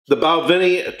The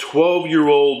Balvenie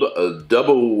 12-year-old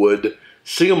DoubleWood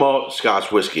single malt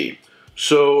Scotch whiskey.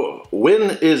 So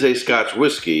when is a Scotch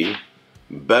whiskey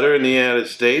better in the United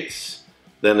States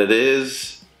than it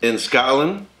is in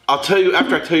Scotland? I'll tell you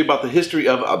after I tell you about the history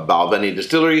of Balvenie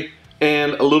Distillery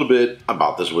and a little bit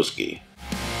about this whiskey.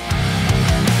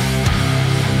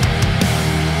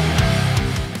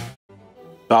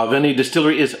 Balvenie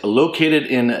Distillery is located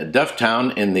in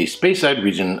Dufftown in the Speyside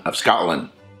region of Scotland.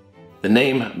 The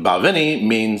name Balvenie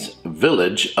means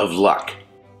Village of Luck.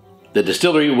 The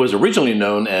distillery was originally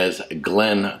known as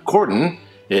Glen Cordon.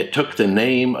 It took the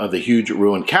name of the huge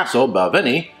ruined castle,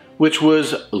 Balvenie, which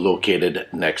was located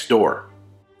next door.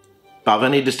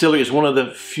 Balvenie Distillery is one of the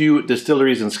few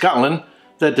distilleries in Scotland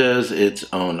that does its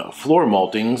own floor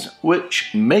maltings,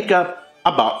 which make up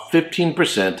about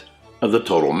 15% of the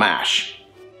total mash.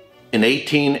 In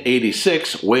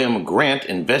 1886, William Grant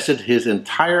invested his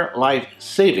entire life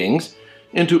savings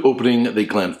into opening the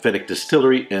Glenfiddich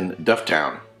Distillery in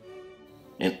Dufftown.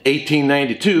 In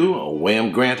 1892,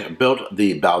 William Grant built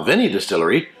the Balvenie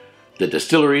Distillery. The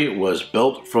distillery was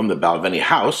built from the Balvenie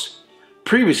House.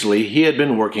 Previously, he had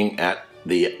been working at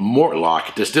the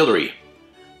Mortlach Distillery.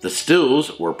 The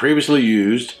stills were previously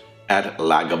used at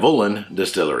Lagavulin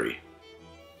Distillery.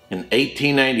 In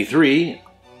 1893,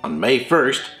 on May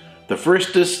 1st, the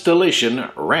first distillation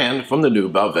ran from the new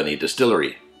Balvenie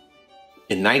Distillery.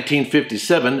 In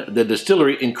 1957, the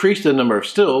distillery increased the number of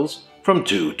stills from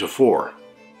 2 to 4.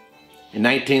 In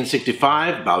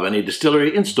 1965, Balvenie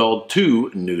Distillery installed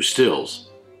 2 new stills.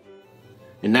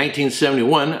 In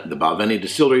 1971, the Balvenie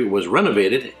Distillery was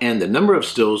renovated and the number of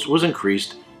stills was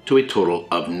increased to a total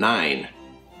of 9.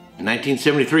 In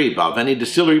 1973, Balvenie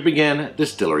Distillery began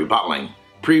distillery bottling.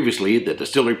 Previously, the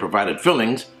distillery provided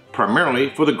fillings primarily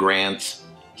for the Grant's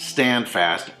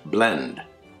Standfast blend.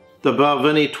 The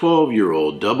Balvenie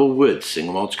 12-year-old DoubleWood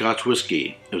single malt Scotch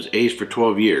whiskey. It was aged for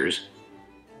 12 years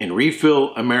in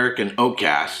refill American oak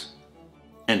casks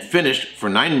and finished for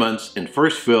 9 months in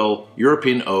first fill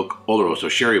European oak Oloroso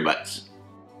sherry butts.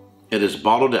 It is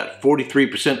bottled at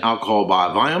 43% alcohol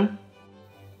by volume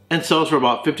and sells for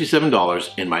about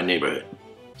 $57 in my neighborhood.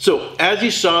 So as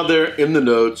you saw there in the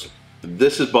notes,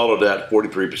 this is bottled at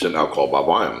 43% alcohol by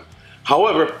volume.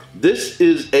 However, this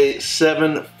is a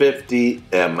 750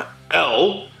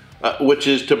 ml, which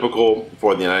is typical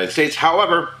for the United States.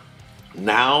 However,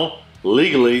 now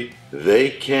legally they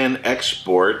can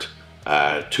export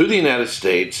to the United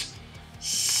States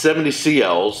 70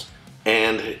 CLs,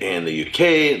 and in the UK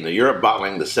and the Europe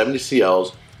bottling, the 70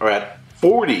 CLs are at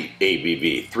 40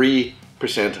 ABV,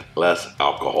 3% less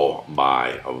alcohol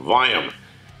by volume.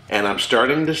 And I'm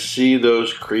starting to see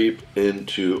those creep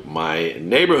into my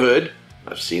neighborhood.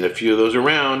 I've seen a few of those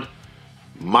around.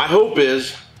 My hope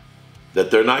is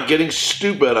that they're not getting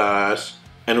stupid on us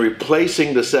and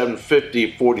replacing the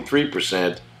 750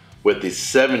 43% with the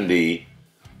 70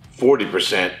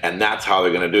 40%, and that's how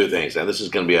they're going to do things. And this is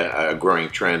going to be a growing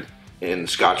trend in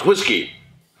Scotch whiskey.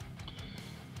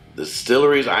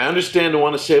 Distilleries, I understand,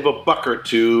 want to save a buck or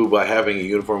two by having a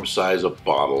uniform size of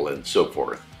bottle and so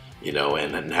forth, you know,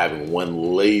 and having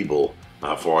one label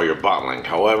for all your bottling.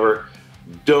 However,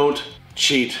 don't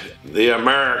cheat the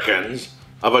Americans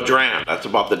of a dram. That's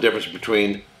about the difference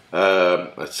between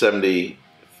a 70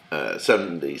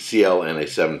 CL and a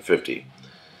 750.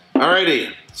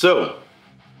 Alrighty, so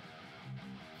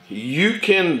you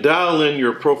can dial in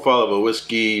your profile of a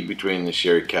whiskey between the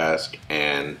sherry cask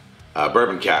and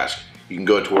bourbon cask. You can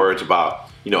go to where it's about,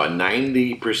 you know, a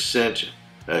 90%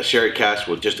 sherry cask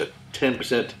with just a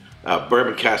 10%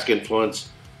 bourbon cask influence,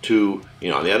 to, you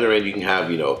know, on the other end you can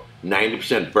have, you know,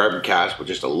 90% bourbon cask with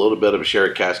just a little bit of a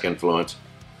sherry cask influence.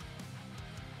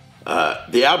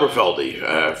 The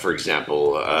Aberfeldy, for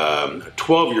example,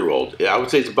 12-year-old, I would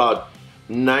say it's about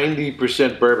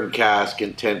 90% bourbon cask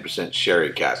and 10%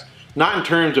 sherry cask. Not in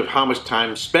terms of how much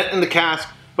time spent in the cask,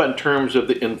 but in terms of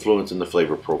the influence and the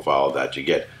flavor profile that you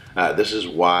get. This is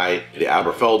why the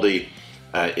Aberfeldy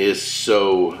is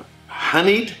so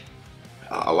honeyed.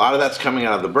 A lot of that's coming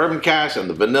out of the bourbon cask and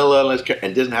the vanilla,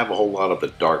 and doesn't have a whole lot of the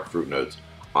dark fruit notes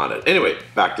on it. Anyway,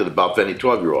 back to the Balvenie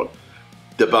 12-year-old.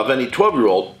 The Balvenie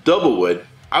 12-year-old DoubleWood,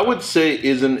 I would say,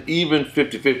 is an even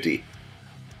 50-50.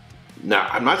 Now,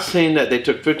 I'm not saying that they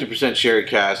took 50% sherry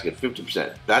cask and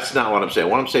 50%. That's not what I'm saying.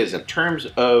 What I'm saying is, in terms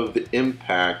of the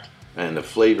impact and the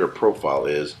flavor profile,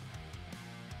 is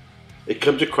it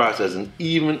comes across as an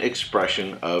even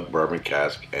expression of bourbon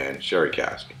cask and sherry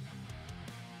cask.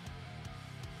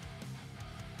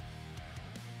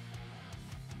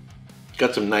 It's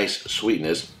got some nice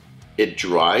sweetness. It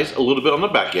dries a little bit on the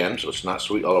back end, so it's not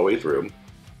sweet all the way through.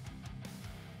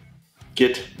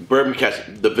 get bourbon cask,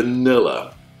 the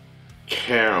vanilla,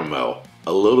 caramel,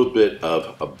 a little bit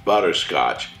of a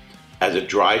butterscotch. As it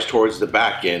dries towards the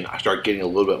back end, I start getting a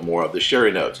little bit more of the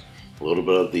sherry notes, a little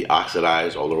bit of the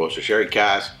oxidized Oloroso sherry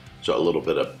cask, so a little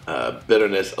bit of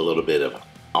bitterness, a little bit of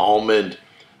almond,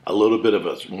 a little bit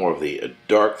of more of the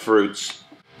dark fruits.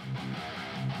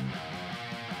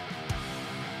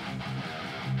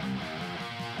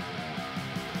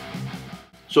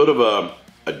 Sort of a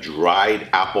dried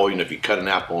apple. You know, if you cut an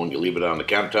apple and you leave it on the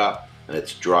countertop and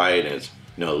it's dried and it's,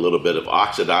 you know, a little bit of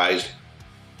oxidized.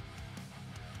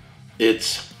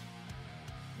 It's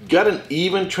got an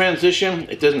even transition.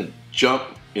 It doesn't jump,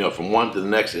 you know, from one to the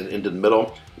next and into the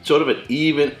middle. It's sort of an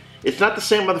even. It's not the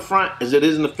same by the front as it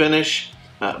is in the finish,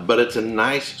 but it's a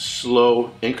nice,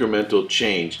 slow, incremental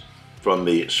change from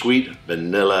the sweet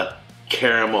vanilla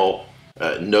caramel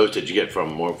notes that you get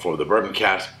from the bourbon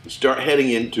cask. You start heading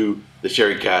into the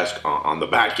sherry cask on the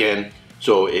back end,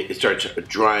 so it starts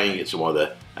drying. It's one of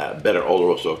the better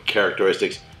Oloroso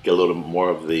characteristics. Get a little more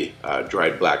of the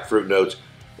dried black fruit notes,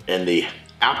 and the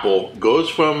apple goes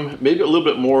from maybe a little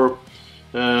bit more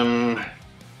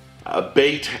a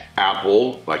baked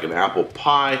apple, like an apple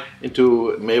pie,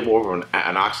 into maybe more of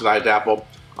an oxidized apple.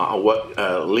 What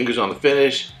lingers on the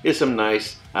finish is some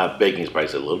nice baking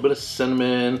spice, a little bit of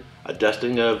cinnamon, a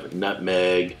dusting of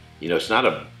nutmeg. You know, it's not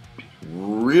a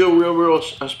real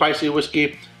spicy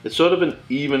whiskey. It's sort of an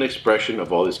even expression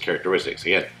of all these characteristics.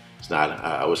 Again, it's not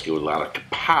a whiskey with a lot of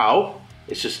kapow.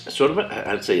 It's just sort of,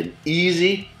 I'd say, an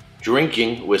easy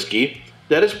drinking whiskey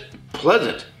that is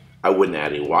pleasant. I wouldn't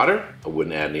add any water. I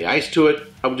wouldn't add any ice to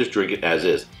it. I would just drink it as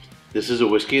is. This is a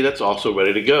whiskey that's also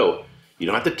ready to go. You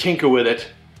don't have to tinker with it.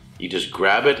 You just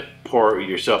grab it, pour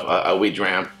yourself a wee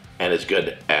dram, and it's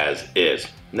good as is.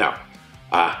 Now,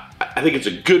 I think it's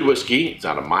a good whiskey. It's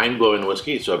not a mind-blowing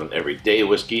whiskey. It's sort of an everyday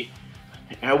whiskey.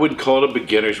 I wouldn't call it a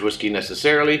beginner's whiskey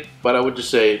necessarily, but I would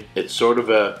just say it's sort of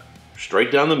a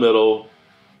straight down the middle,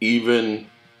 even,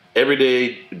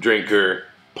 everyday drinker,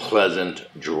 pleasant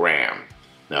dram.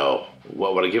 Now,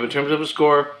 what would I give in terms of a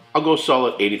score? I'll go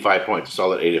solid 85 points,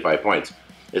 solid 85 points.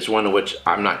 It's one in which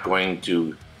I'm not going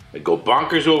to go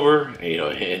bonkers over, you know,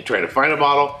 and try to find a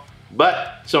bottle,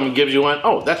 but someone gives you one,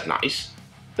 oh, that's nice.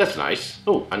 That's nice.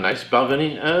 Oh, a nice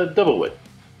Balvenie DoubleWood.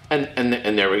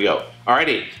 And there we go.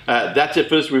 Alrighty, that's it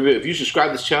for this review. If you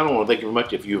subscribe to this channel, I want to thank you very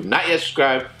much. If you have not yet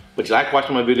subscribed, but you like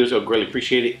watching my videos, I would greatly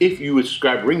appreciate it. If you would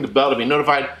subscribe, ring the bell to be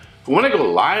notified for when I go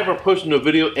live or post a new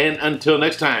video. And until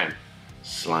next time,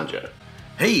 Slanja.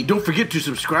 Hey, don't forget to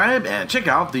subscribe and check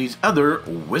out these other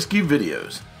whiskey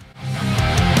videos.